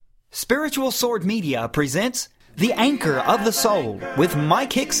Spiritual Sword Media presents The Anchor of the Soul with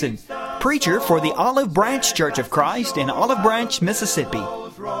Mike Hickson, preacher for the Olive Branch Church of Christ in Olive Branch, Mississippi.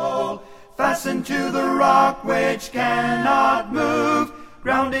 Fastened to the rock which cannot move,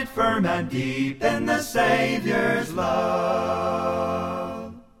 grounded firm and deep in the Savior's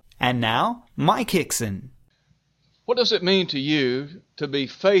love. And now, Mike Hickson. What does it mean to you to be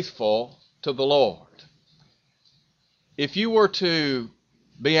faithful to the Lord? If you were to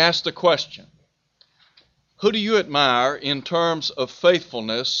be asked the question, who do you admire in terms of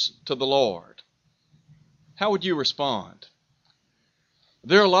faithfulness to the Lord? How would you respond?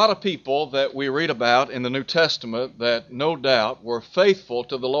 There are a lot of people that we read about in the New Testament that no doubt were faithful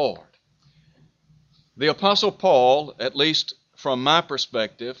to the Lord. The Apostle Paul, at least from my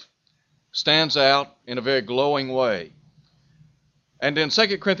perspective, stands out in a very glowing way. And in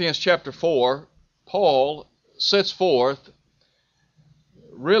 2 Corinthians chapter 4, Paul sets forth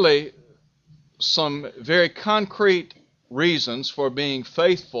really some very concrete reasons for being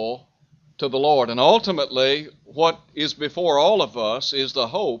faithful to the Lord. And ultimately, what is before all of us is the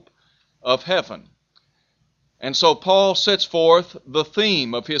hope of heaven. And so Paul sets forth the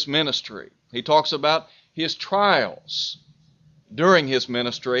theme of his ministry. He talks about his trials during his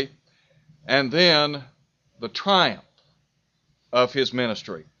ministry and then the triumph of his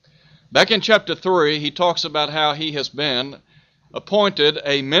ministry. Back in chapter 3, he talks about how he has been appointed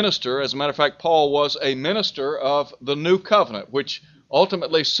a minister. As a matter of fact, Paul was a minister of the new covenant, which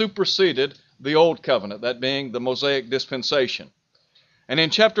ultimately superseded the old covenant, that being the Mosaic dispensation. And in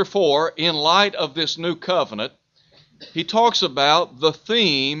chapter 4, in light of this new covenant, he talks about the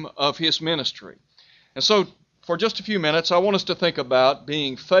theme of his ministry. And so, for just a few minutes, I want us to think about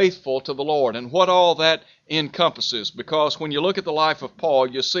being faithful to the Lord and what all that encompasses, because when you look at the life of Paul,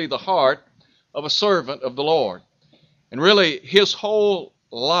 you see the heart of a servant of the Lord. And really, his whole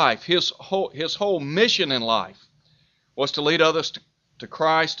life, his whole mission in life was to lead others to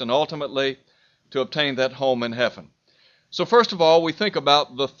Christ and ultimately to obtain that home in heaven. So first of all, we think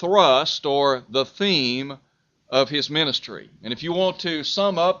about the thrust or the theme of his ministry. And if you want to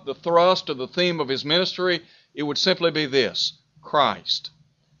sum up the thrust or the theme of his ministry, it would simply be this: Christ.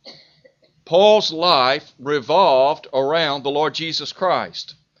 Paul's life revolved around the Lord Jesus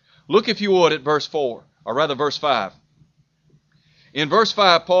Christ. Look, if you would, at verse 4, or rather verse 5. In verse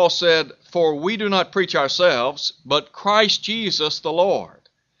 5, Paul said, "For we do not preach ourselves, but Christ Jesus the Lord,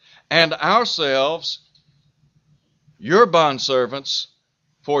 and ourselves your bondservants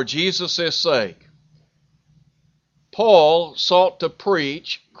for Jesus' sake." Paul sought to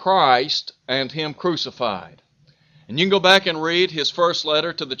preach Christ and Him crucified. And you can go back and read his first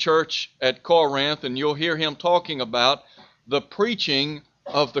letter to the church at Corinth, and you'll hear him talking about the preaching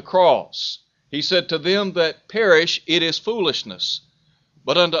of the cross. He said, "To them that perish it is foolishness,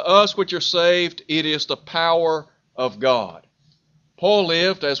 but unto us which are saved it is the power of God." Paul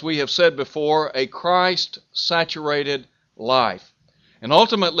lived, as we have said before, a Christ-saturated life. And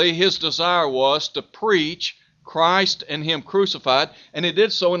ultimately his desire was to preach Christ and Him crucified, and he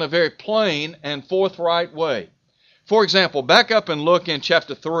did so in a very plain and forthright way. For example, back up and look in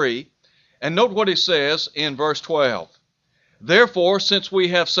chapter 3, and note what he says in verse 12. "Therefore, since we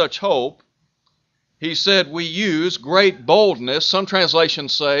have such hope," he said, "we use great boldness," some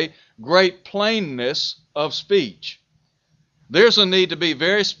translations say great plainness of speech. There's a need to be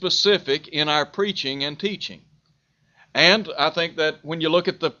very specific in our preaching and teaching. And I think that when you look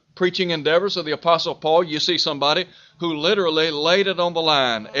at the preaching endeavors of the Apostle Paul, you see somebody who literally laid it on the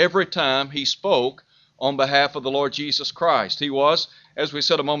line every time he spoke on behalf of the Lord Jesus Christ. He was, as we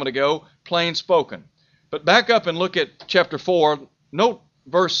said a moment ago, plain spoken. But back up and look at chapter 4. Note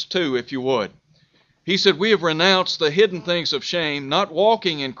verse 2, if you would. He said, "We have renounced the hidden things of shame, not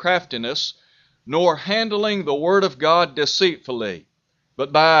walking in craftiness, nor handling the word of God deceitfully,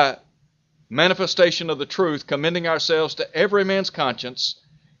 but by manifestation of the truth, commending ourselves to every man's conscience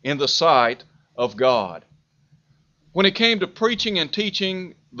in the sight of God." When it came to preaching and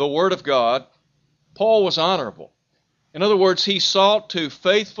teaching the Word of God, Paul was honorable. In other words, he sought to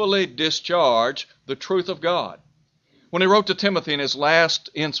faithfully discharge the truth of God. When he wrote to Timothy in his last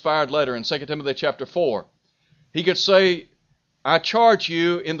inspired letter in 2 Timothy chapter 4, he could say, "I charge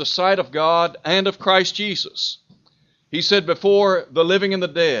you in the sight of God and of Christ Jesus." He said, "Before the living and the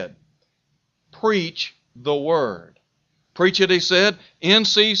dead, preach the Word." Preach it, he said, in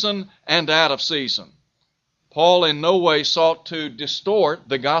season and out of season. Paul in no way sought to distort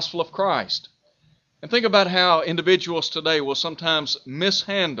the gospel of Christ. And think about how individuals today will sometimes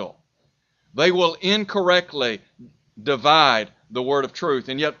mishandle. They will incorrectly divide the word of truth.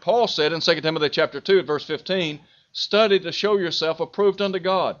 And yet Paul said in 2 Timothy chapter 2 at verse 15, study to show yourself approved unto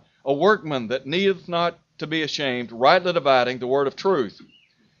God, a workman that needeth not to be ashamed, rightly dividing the word of truth.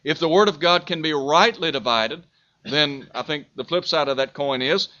 If the word of God can be rightly divided, then I think the flip side of that coin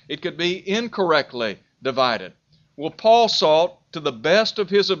is it could be incorrectly divided. Well, Paul sought to the best of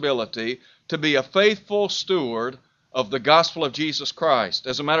his ability to be a faithful steward of the gospel of Jesus Christ.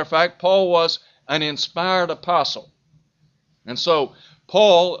 As a matter of fact, Paul was an inspired apostle. And so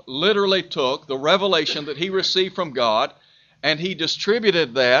Paul literally took the revelation that he received from God and he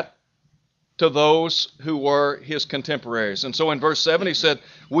distributed that to those who were his contemporaries. And so in verse 7 he said,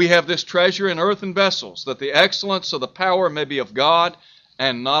 "We have this treasure in earthen vessels, that the excellence of the power may be of God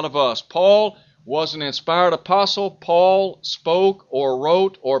and not of us." Paul was an inspired apostle. Paul spoke or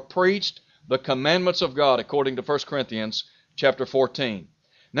wrote or preached the commandments of God according to 1 Corinthians chapter 14.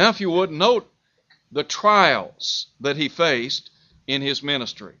 Now if you would, note the trials that he faced in his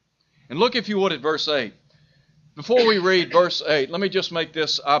ministry. And look, if you would, at verse 8. Before we read verse 8, let me just make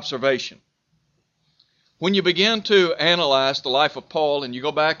this observation. When you begin to analyze the life of Paul and you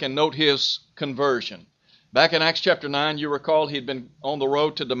go back and note his conversion, back in Acts chapter 9, you recall he'd been on the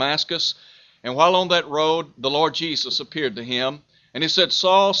road to Damascus, and while on that road, the Lord Jesus appeared to him, and he said,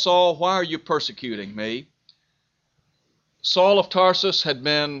 "Saul, Saul, why are you persecuting me?" Saul of Tarsus had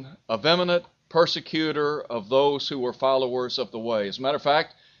been a vehement persecutor of those who were followers of the way. As a matter of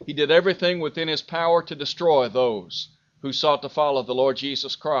fact, he did everything within his power to destroy those who sought to follow the Lord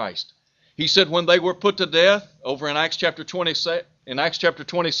Jesus Christ. He said when they were put to death, over in Acts chapter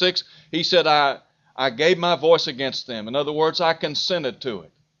 26, he said, I gave my voice against them. In other words, I consented to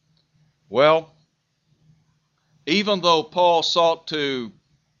it. Well, even though Paul sought to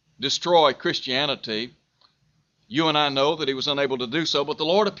destroy Christianity, you and I know that he was unable to do so, but the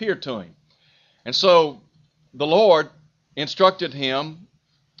Lord appeared to him. And so the Lord instructed him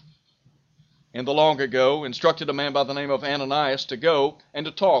in the long ago, instructed a man by the name of Ananias to go and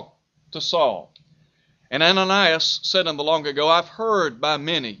to talk to Saul. And Ananias said in the long ago, "I've heard by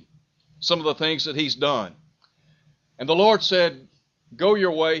many some of the things that he's done." And the Lord said, "Go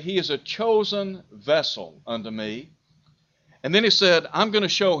your way. He is a chosen vessel unto me." And then he said, "I'm going to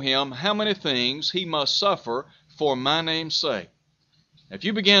show him how many things he must suffer for my name's sake." If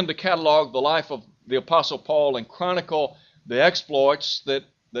you begin to catalog the life of the Apostle Paul and chronicle the exploits that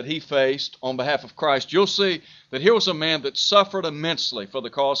he faced on behalf of Christ, you'll see that here was a man that suffered immensely for the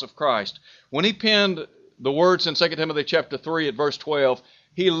cause of Christ. When he penned the words in 2 Timothy chapter 3 at verse 12,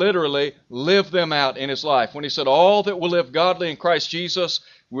 he literally lived them out in his life when he said, "All that will live godly in Christ Jesus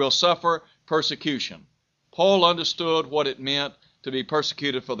will suffer persecution." Paul understood what it meant to be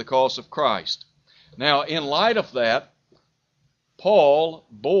persecuted for the cause of Christ. Now, in light of that, Paul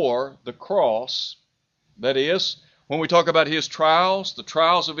bore the cross. That is, when we talk about his trials, the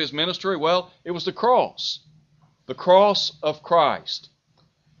trials of his ministry, well, it was the cross of Christ.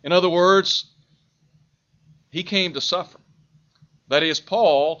 In other words, he came to suffer. That is,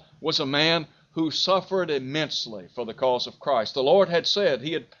 Paul was a man who suffered immensely for the cause of Christ. The Lord had said,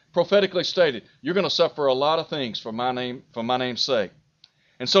 he had prophetically stated, "You're going to suffer a lot of things for my name's sake."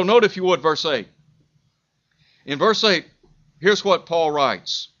 And so note, if you would, verse 8. In verse 8, here's what Paul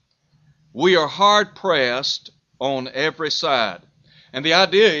writes. "We are hard pressed on every side." And the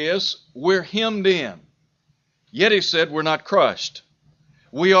idea is we're hemmed in. Yet he said we're not crushed.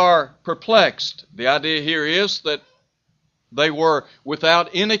 We are perplexed. The idea here is that they were without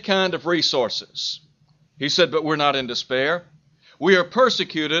any kind of resources. He said, but we're not in despair. We are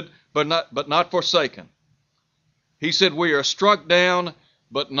persecuted, but not forsaken. He said we are struck down,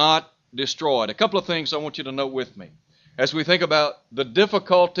 but not destroyed. A couple of things I want you to note with me as we think about the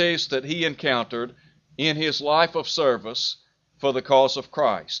difficulties that he encountered in his life of service for the cause of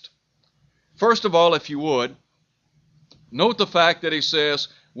Christ. First of all, if you would, note the fact that he says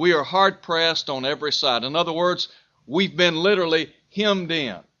we are hard pressed on every side. In other words, we've been literally hemmed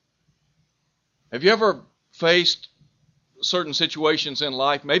in. Have you ever faced certain situations in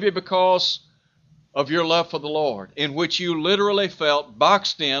life, maybe because of your love for the Lord, in which you literally felt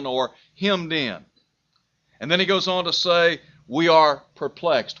boxed in or hemmed in? And then he goes on to say, we are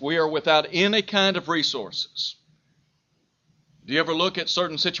perplexed. We are without any kind of resources. Do you ever look at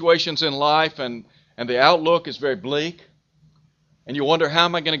certain situations in life and the outlook is very bleak? And you wonder, how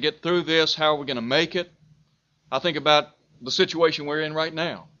am I going to get through this? How are we going to make it? I think about the situation we're in right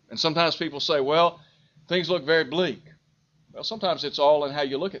now. And sometimes people say, well, things look very bleak. Well, sometimes it's all in how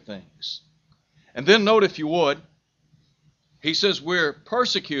you look at things. And then note, if you would, he says we're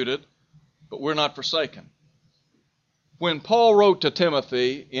persecuted, but we're not forsaken. When Paul wrote to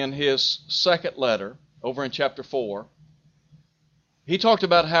Timothy in his second letter, over in chapter 4, he talked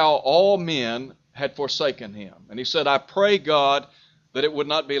about how all men had forsaken him. And he said, I pray God that it would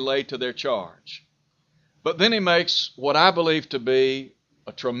not be laid to their charge. But then he makes what I believe to be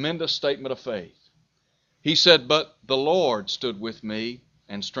a tremendous statement of faith. He said, "But the Lord stood with me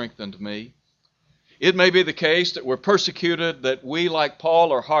and strengthened me." It may be the case that we're persecuted, that we, like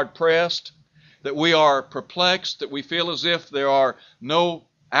Paul, are hard-pressed, that we are perplexed, that we feel as if there are no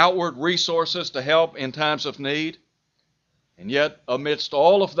outward resources to help in times of need. And yet, amidst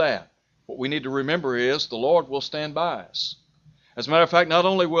all of that, what we need to remember is the Lord will stand by us. As a matter of fact, not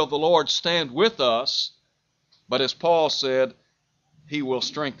only will the Lord stand with us, but as Paul said, He will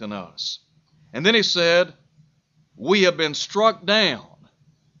strengthen us. And then he said, "We have been struck down,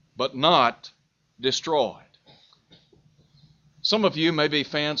 but not destroyed." Some of you may be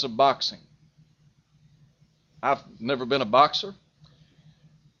fans of boxing. I've never been a boxer.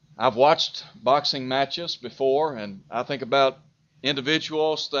 I've watched boxing matches before, and I think about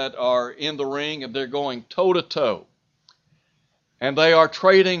individuals that are in the ring and they're going toe-to-toe. And they are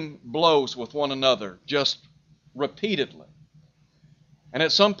trading blows with one another just repeatedly. And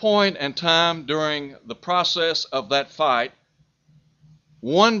at some point in time during the process of that fight,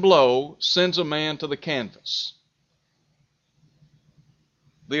 one blow sends a man to the canvas.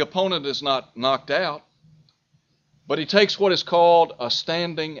 The opponent is not knocked out, but he takes what is called a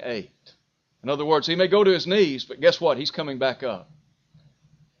standing 8. In other words, he may go to his knees, but guess what? He's coming back up.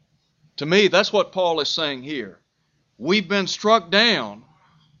 To me, that's what Paul is saying here. We've been struck down.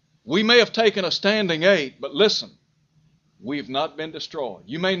 We may have taken a standing 8, but listen, we've not been destroyed.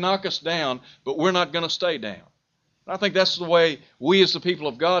 You may knock us down, but we're not going to stay down. I think that's the way we as the people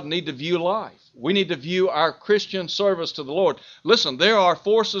of God need to view life. We need to view our Christian service to the Lord. Listen, there are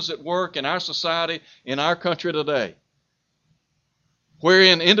forces at work in our society, in our country today,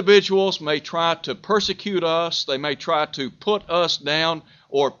 wherein individuals may try to persecute us, they may try to put us down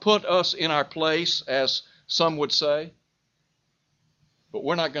or put us in our place, as some would say. But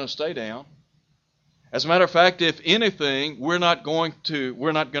we're not going to stay down. As a matter of fact, if anything, we're not going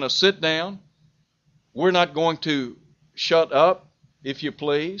to sit down. We're not going to shut up, if you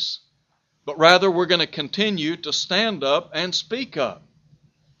please, but rather we're going to continue to stand up and speak up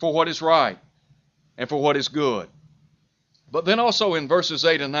for what is right and for what is good. But then also in verses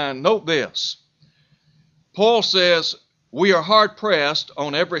 8 and 9, note this. Paul says, "We are hard-pressed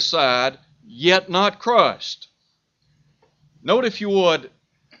on every side, yet not crushed." Note, if you would,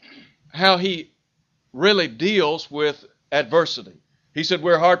 how he really deals with adversity. He said,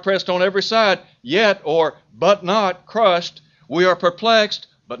 we're hard-pressed on every side, yet, or but not crushed. We are perplexed,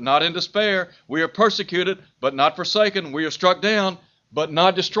 but not in despair. We are persecuted, but not forsaken. We are struck down, but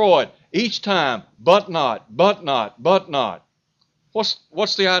not destroyed. Each time, but not, but not, but not.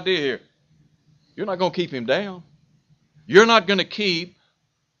 What's the idea here? You're not going to keep him down. You're not going to keep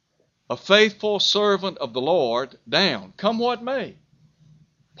a faithful servant of the Lord down, come what may.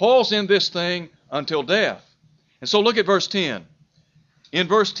 Paul's in this thing until death. And so look at verse 10. In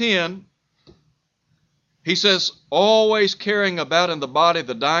verse 10, he says, "Always carrying about in the body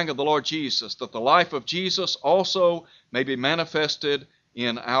the dying of the Lord Jesus, that the life of Jesus also may be manifested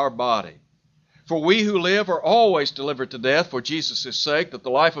in our body. For we who live are always delivered to death for Jesus' sake, that the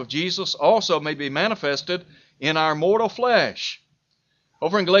life of Jesus also may be manifested in our mortal flesh."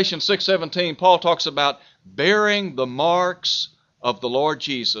 Over in Galatians 6:17, Paul talks about bearing the marks of the Lord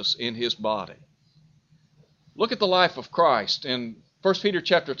Jesus in His body. Look at the life of Christ. In 1 Peter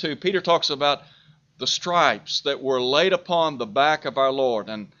chapter 2, Peter talks about the stripes that were laid upon the back of our Lord.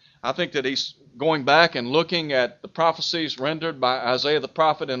 And I think that he's going back and looking at the prophecies rendered by Isaiah the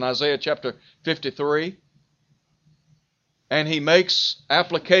prophet in Isaiah chapter 53. And he makes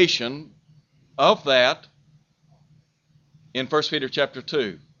application of that in 1 Peter chapter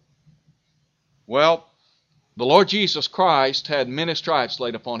 2. Well, the Lord Jesus Christ had many stripes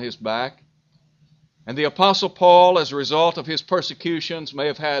laid upon His back. And the Apostle Paul, as a result of his persecutions, may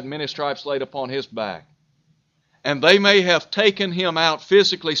have had many stripes laid upon his back. And they may have taken him out,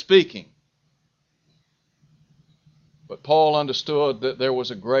 physically speaking. But Paul understood that there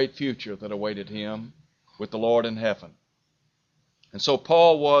was a great future that awaited him with the Lord in heaven. And so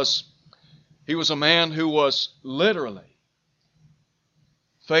Paul was a man who was literally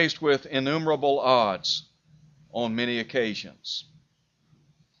faced with innumerable odds on many occasions.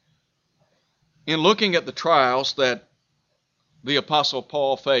 In looking at the trials that the Apostle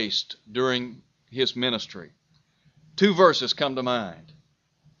Paul faced during his ministry, 2 verses come to mind.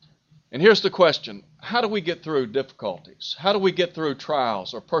 And here's the question: how do we get through difficulties? How do we get through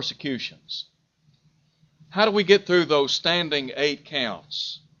trials or persecutions? How do we get through those standing 8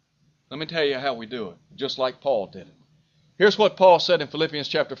 counts? Let me tell you how we do it, just like Paul did it. Here's what Paul said in Philippians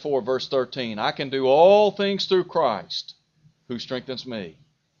chapter 4, verse 13. "I can do all things through Christ, who strengthens me.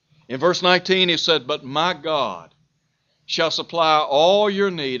 In verse 19 he said, but my God shall supply all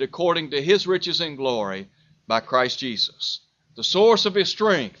your need according to his riches in glory by Christ Jesus. The source of his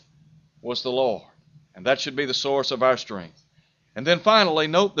strength was the Lord, and that should be the source of our strength. And then finally,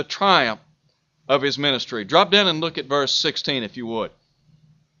 note the triumph of his ministry. Drop down and look at verse 16 if you would.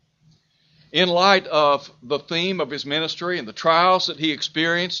 In light of the theme of his ministry and the trials that he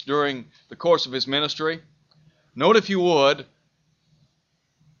experienced during the course of his ministry, note if you would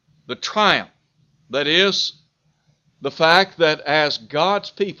the triumph, that is, the fact that as God's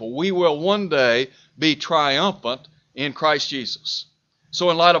people, we will one day be triumphant in Christ Jesus.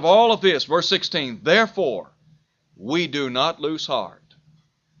 So in light of all of this, verse 16, therefore, we do not lose heart.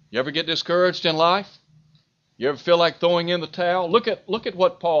 You ever get discouraged in life? You ever feel like throwing in the towel? Look at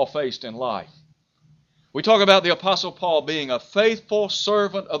what Paul faced in life. We talk about the Apostle Paul being a faithful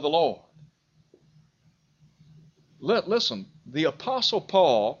servant of the Lord. Listen, the Apostle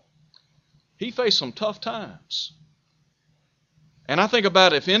Paul, he faced some tough times. And I think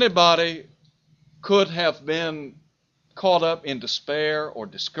about if anybody could have been caught up in despair or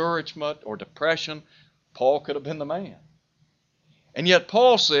discouragement or depression, Paul could have been the man. And yet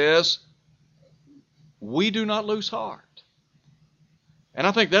Paul says, we do not lose heart. And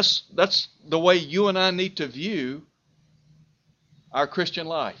I think that's the way you and I need to view our Christian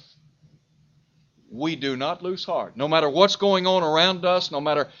life. We do not lose heart. No matter what's going on around us, no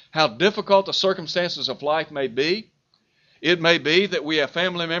matter how difficult the circumstances of life may be, it may be that we have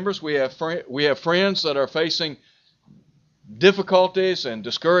family members, we have friends that are facing difficulties and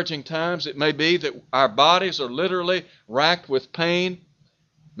discouraging times. It may be that our bodies are literally racked with pain.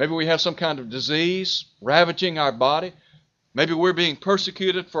 Maybe we have some kind of disease ravaging our body. Maybe we're being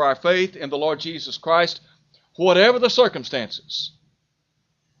persecuted for our faith in the Lord Jesus Christ. Whatever the circumstances,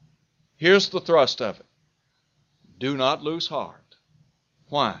 here's the thrust of it. Do not lose heart.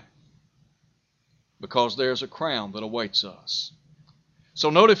 Why? Because there's a crown that awaits us.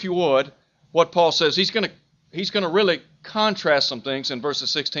 So note, if you would, what Paul says. He's going to really contrast some things in verses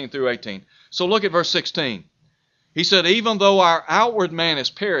 16 through 18. So look at verse 16. He said, even though our outward man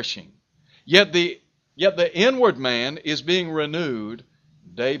is perishing, yet the inward man is being renewed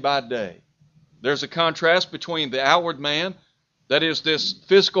day by day. There's a contrast between the outward man, that is this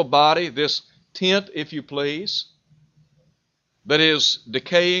physical body, this tent, if you please, that is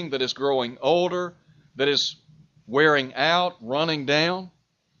decaying, that is growing older, that is wearing out, running down,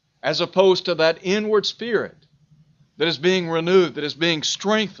 as opposed to that inward spirit that is being renewed, that is being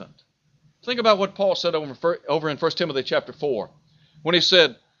strengthened. Think about what Paul said over in 1 Timothy chapter 4, when he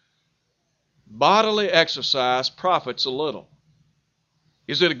said, bodily exercise profits a little.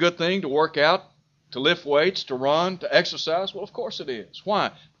 Is it a good thing to work out, to lift weights, to run, to exercise? Well, of course it is.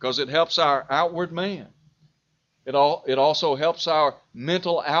 Why? Because it helps our outward man. It also helps our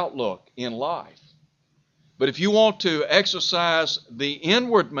mental outlook in life. But if you want to exercise the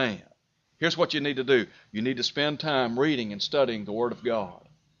inward man, here's what you need to do. You need to spend time reading and studying the Word of God.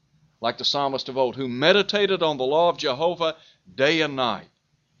 Like the psalmist of old, who meditated on the law of Jehovah day and night.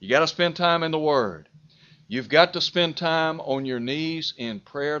 You got to spend time in the Word. You've got to spend time on your knees in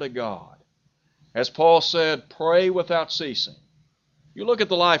prayer to God. As Paul said, pray without ceasing. You look at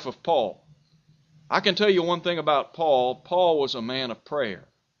the life of Paul. I can tell you one thing about Paul. Paul was a man of prayer.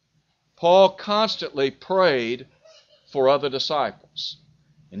 Paul constantly prayed for other disciples.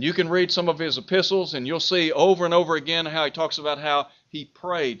 And you can read some of his epistles and you'll see over and over again how he talks about how he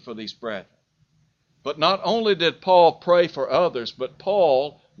prayed for these brethren. But not only did Paul pray for others, but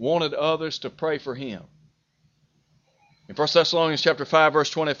Paul wanted others to pray for him. In 1 Thessalonians chapter 5, verse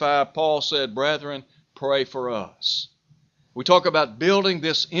 25, Paul said, brethren, pray for us. We talk about building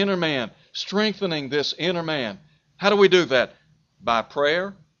this inner man, strengthening this inner man. How do we do that? By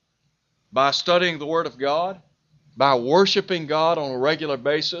prayer, by studying the Word of God, by worshiping God on a regular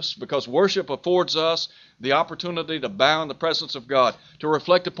basis, because worship affords us the opportunity to bow in the presence of God, to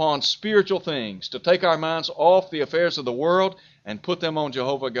reflect upon spiritual things, to take our minds off the affairs of the world and put them on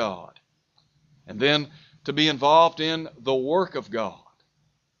Jehovah God. And then to be involved in the work of God,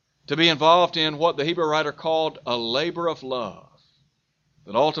 to be involved in what the Hebrew writer called a labor of love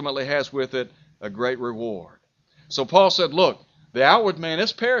that ultimately has with it a great reward. So Paul said, look, the outward man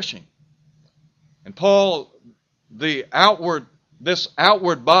is perishing. And Paul, this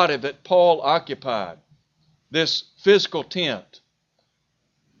outward body that Paul occupied, this physical tent,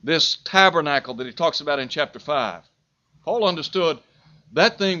 this tabernacle that he talks about in chapter 5, Paul understood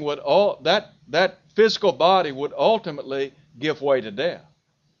that that physical body would ultimately give way to death.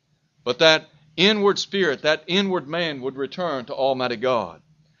 But that inward spirit, that inward man would return to Almighty God.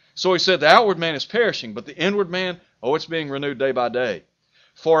 So he said the outward man is perishing, but the inward man Oh, it's being renewed day by day.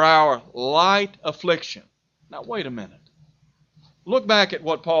 For our light affliction. Now, wait a minute. Look back at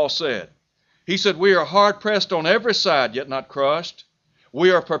what Paul said. He said, we are hard pressed on every side, yet not crushed.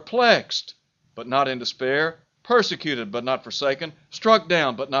 We are perplexed, but not in despair. Persecuted, but not forsaken. Struck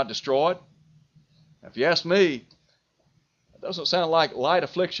down, but not destroyed. Now, if you ask me, it doesn't sound like light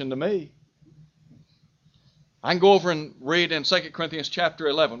affliction to me. I can go over and read in 2 Corinthians chapter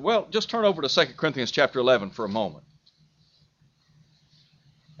 11. Well, just turn over to 2 Corinthians chapter 11 for a moment.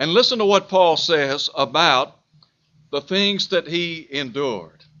 And listen to what Paul says about the things that he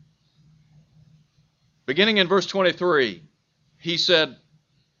endured. Beginning in verse 23, he said,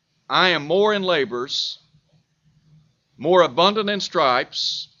 I am more in labors, more abundant in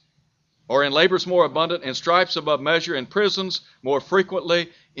stripes, or in labors more abundant, in stripes above measure, in prisons more frequently,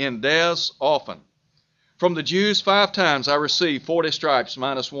 in deaths often. From the Jews 5 times I received 40 stripes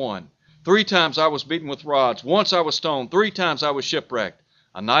minus 1. 3 times I was beaten with rods. Once I was stoned. 3 times I was shipwrecked.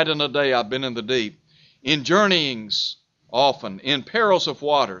 A night and a day I've been in the deep. In journeyings often. In perils of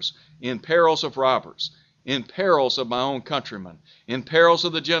waters. In perils of robbers. In perils of my own countrymen. In perils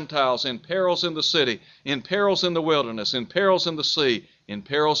of the Gentiles. In perils in the city. In perils in the wilderness. In perils in the sea. In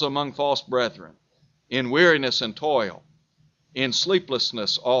perils among false brethren. In weariness and toil. In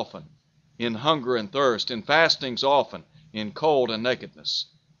sleeplessness often. In hunger and thirst, in fastings often, in cold and nakedness.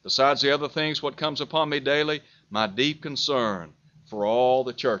 Besides the other things, what comes upon me daily, my deep concern for all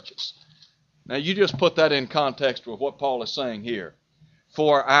the churches. Now you just put that in context with what Paul is saying here.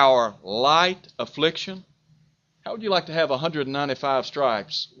 For our light affliction, how would you like to have 195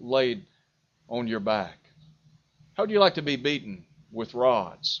 stripes laid on your back? How would you like to be beaten with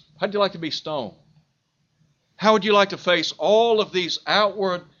rods? How would you like to be stoned? How would you like to face all of these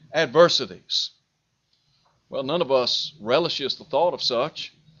outward adversities? Well, none of us relishes the thought of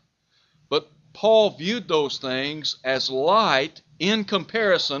such, but Paul viewed those things as light in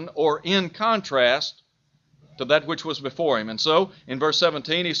comparison or in contrast to that which was before him. And so, in verse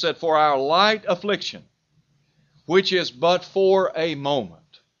 17, he said, for our light affliction, which is but for a moment,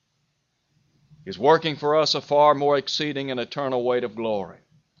 is working for us a far more exceeding and eternal weight of glory.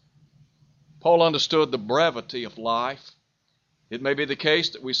 Paul understood the brevity of life. It may be the case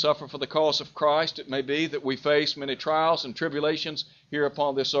that we suffer for the cause of Christ. It may be that we face many trials and tribulations here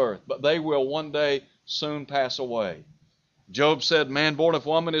upon this earth, but they will one day soon pass away. Job said, man born of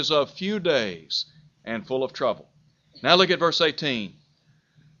woman is of few days and full of trouble. Now look at verse 18.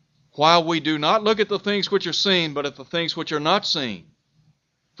 While we do not look at the things which are seen, but at the things which are not seen.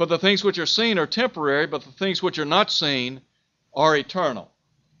 For the things which are seen are temporary, but the things which are not seen are eternal.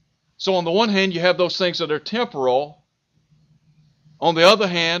 So on the one hand, you have those things that are temporal. On the other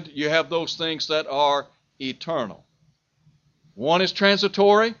hand, you have those things that are eternal. One is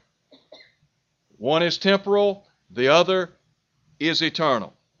transitory, one is temporal, the other is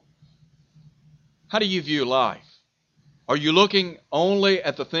eternal. How do you view life? Are you looking only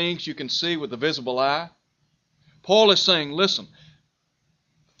at the things you can see with the visible eye? Paul is saying, listen,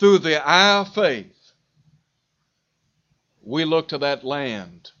 through the eye of faith, we look to that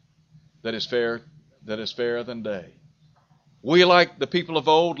land that is fairer than day. We, like the people of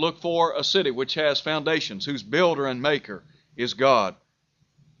old, look for a city which has foundations, whose builder and maker is God.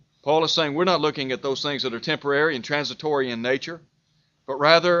 Paul is saying we're not looking at those things that are temporary and transitory in nature, but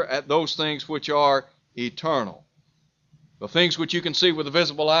rather at those things which are eternal. The things which you can see with the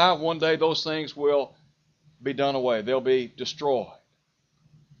visible eye, one day those things will be done away. They'll be destroyed.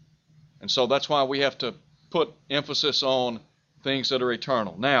 And so that's why we have to put emphasis on things that are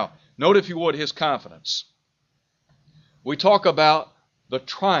eternal. Now, note if you would his confidence. We talk about the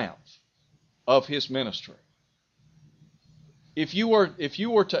triumph of his ministry. If you were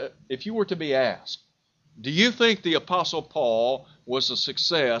to be asked, do you think the Apostle Paul was a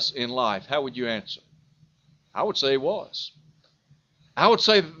success in life? How would you answer? I would say he was. I would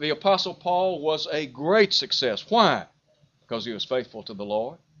say that the Apostle Paul was a great success. Why? Because he was faithful to the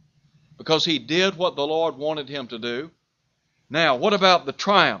Lord. Because he did what the Lord wanted him to do. Now, what about the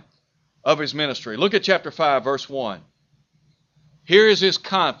triumph of his ministry? Look at chapter 5, verse 1. Here is his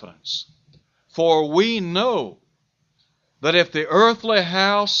confidence. For we know that if the earthly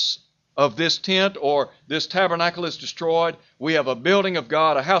house of this tent or this tabernacle is destroyed, we have a building of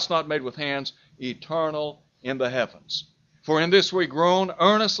God, a house not made with hands, eternal in the heavens. For in this we groan,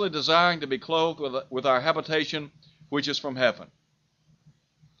 earnestly desiring to be clothed with our habitation, which is from heaven.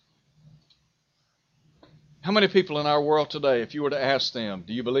 How many people in our world today, if you were to ask them,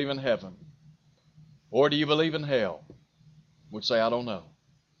 do you believe in heaven? Or do you believe in hell? Would say, I don't know.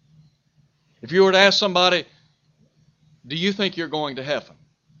 If you were to ask somebody, do you think you're going to heaven?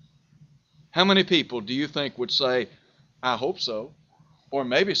 How many people do you think would say, I hope so, or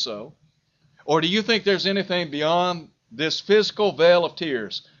maybe so? Or do you think there's anything beyond this physical veil of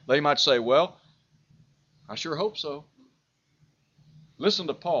tears? They might say, well, I sure hope so. Listen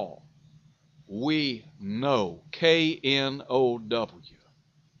to Paul. We know, K-N-O-W.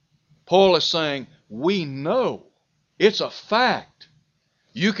 Paul is saying, we know. It's a fact.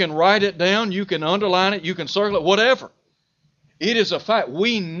 You can write it down, you can underline it, you can circle it, whatever. It is a fact.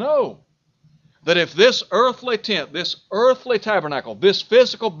 We know that if this earthly tent, this earthly tabernacle, this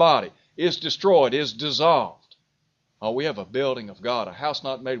physical body is destroyed, is dissolved, we have a building of God, a house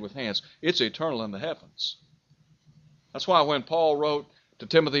not made with hands. It's eternal in the heavens. That's why when Paul wrote to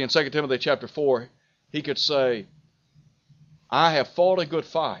Timothy in 2 Timothy chapter 4, he could say, I have fought a good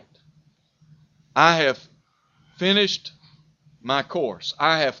fight. I have finished my course.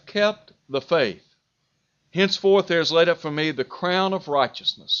 I have kept the faith. Henceforth there is laid up for me the crown of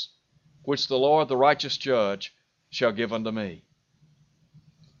righteousness, which the Lord, the righteous judge, shall give unto me.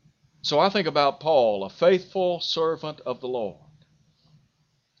 So I think about Paul, a faithful servant of the Lord.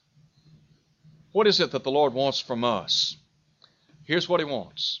 What is it that the Lord wants from us? Here's what He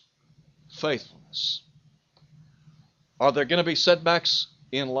wants. Faithfulness. Are there going to be setbacks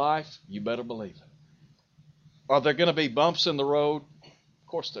in life? You better believe it. Are there going to be bumps in the road? Of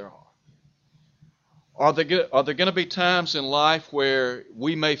course there are. Are there going to be times in life where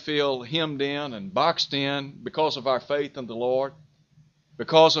we may feel hemmed in and boxed in because of our faith in the Lord,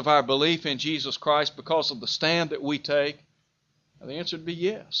 because of our belief in Jesus Christ, because of the stand that we take? And the answer would be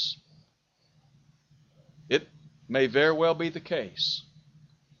yes. It may very well be the case.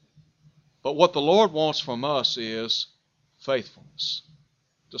 But what the Lord wants from us is faithfulness,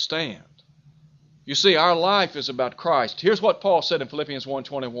 to stand. You see, our life is about Christ. Here's what Paul said in Philippians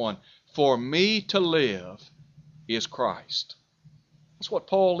 1:21. For me to live is Christ. That's what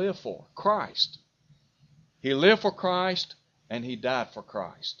Paul lived for, Christ. He lived for Christ and he died for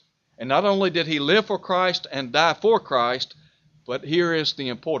Christ. And not only did he live for Christ and die for Christ, but here is the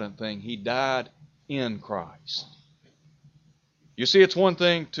important thing. He died in Christ. You see, it's one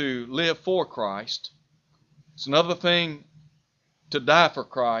thing to live for Christ. It's another thing to die for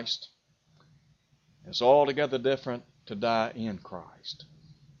Christ. It's altogether different to die in Christ.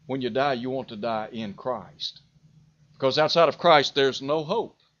 When you die, you want to die in Christ. Because outside of Christ, there's no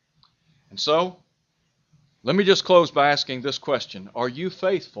hope. And so, let me just close by asking this question. Are you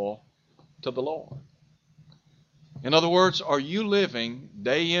faithful to the Lord? In other words, are you living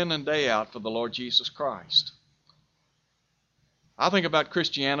day in and day out for the Lord Jesus Christ? I think about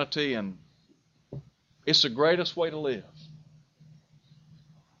Christianity, and it's the greatest way to live.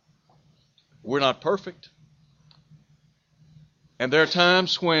 We're not perfect. And there are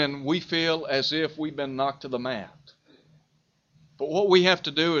times when we feel as if we've been knocked to the mat. But what we have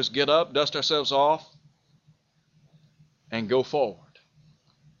to do is get up, dust ourselves off, and go forward.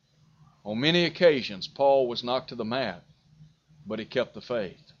 On many occasions, Paul was knocked to the mat, but he kept the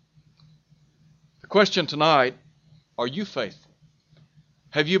faith. The question tonight, are you faithful?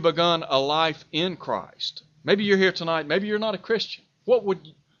 Have you begun a life in Christ? Maybe you're here tonight, maybe you're not a Christian. What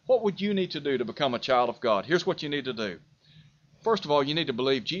would you need to do to become a child of God? Here's what you need to do. First of all, you need to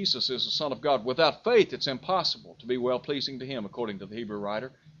believe Jesus is the Son of God. Without faith, it's impossible to be well-pleasing to Him, according to the Hebrew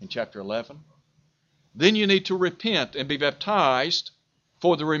writer in chapter 11. Then you need to repent and be baptized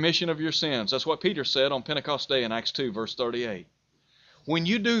for the remission of your sins. That's what Peter said on Pentecost Day in Acts 2, verse 38. When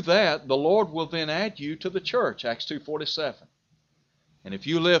you do that, the Lord will then add you to the church, Acts 2:47. And if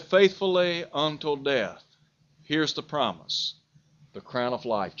you live faithfully until death, here's the promise, the crown of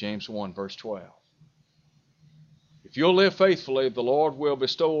life, James 1, verse 12. If you'll live faithfully, the Lord will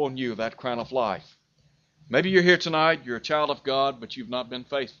bestow on you that crown of life. Maybe you're here tonight, you're a child of God, but you've not been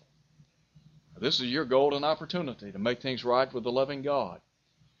faithful. This is your golden opportunity to make things right with the loving God.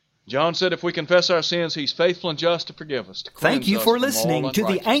 John said if we confess our sins, He's faithful and just to forgive us. Thank you for listening to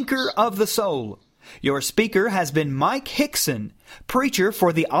The Anchor of the Soul. Your speaker has been Mike Hickson, preacher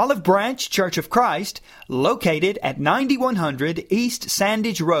for the Olive Branch Church of Christ, located at 9100 East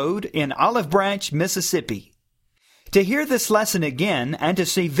Sandage Road in Olive Branch, Mississippi. To hear this lesson again and to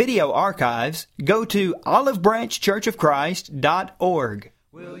see video archives, go to olivebranchchurchofchrist.org.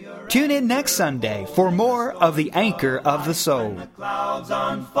 Tune in next Sunday for more of The Anchor of the Soul. When the clouds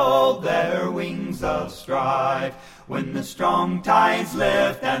unfold their wings of strife, when the strong tides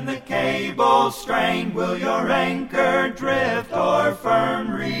lift and the cables strain, will your anchor drift or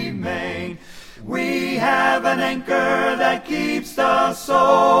firm remain? We have an anchor that keeps the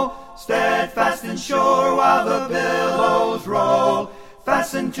soul steadfast and sure while the billows roll.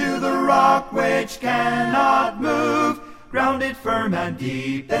 Fastened to the rock which cannot move, grounded firm and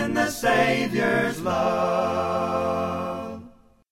deep in the Savior's love.